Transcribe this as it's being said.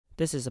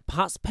This is a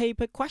past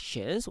paper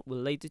questions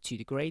related to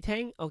the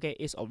grating. Okay,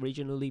 it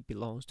originally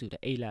belongs to the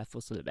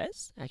A-Level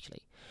syllabus,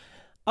 actually.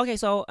 Okay,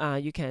 so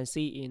you can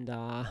see in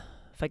the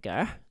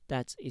figure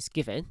that is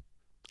given,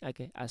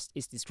 okay, as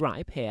is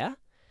described here.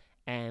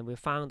 And we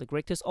found the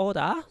greatest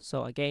order.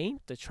 So again,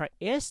 the track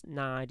is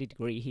 90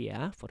 degrees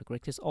here for the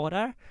greatest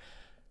order.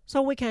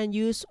 So we can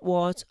use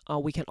what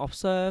we can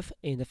observe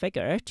in the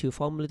figure to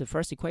formulate the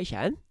first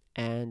equation,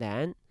 and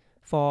then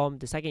form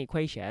the second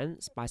equation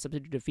by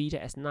substituting the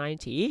theta as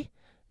 90.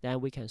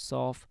 Then we can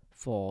solve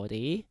for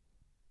the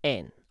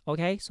n.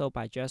 Okay, so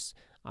by just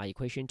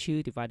equation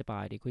 2 divided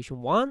by the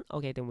equation 1,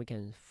 okay, then we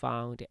can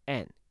find the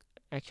n.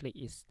 Actually,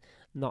 it's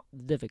not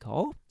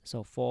difficult,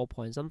 so 4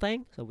 point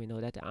something, so we know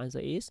that the answer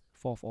is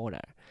fourth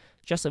order.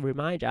 Just a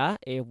reminder,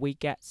 if we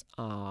get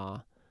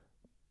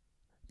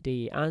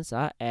the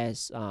answer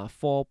as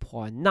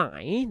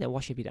 4.9, then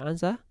what should be the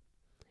answer?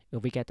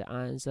 If we get the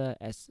answer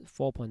as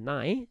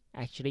 4.9,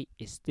 actually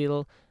it's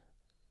still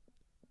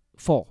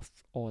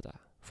fourth order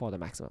for the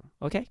maximum.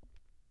 Okay.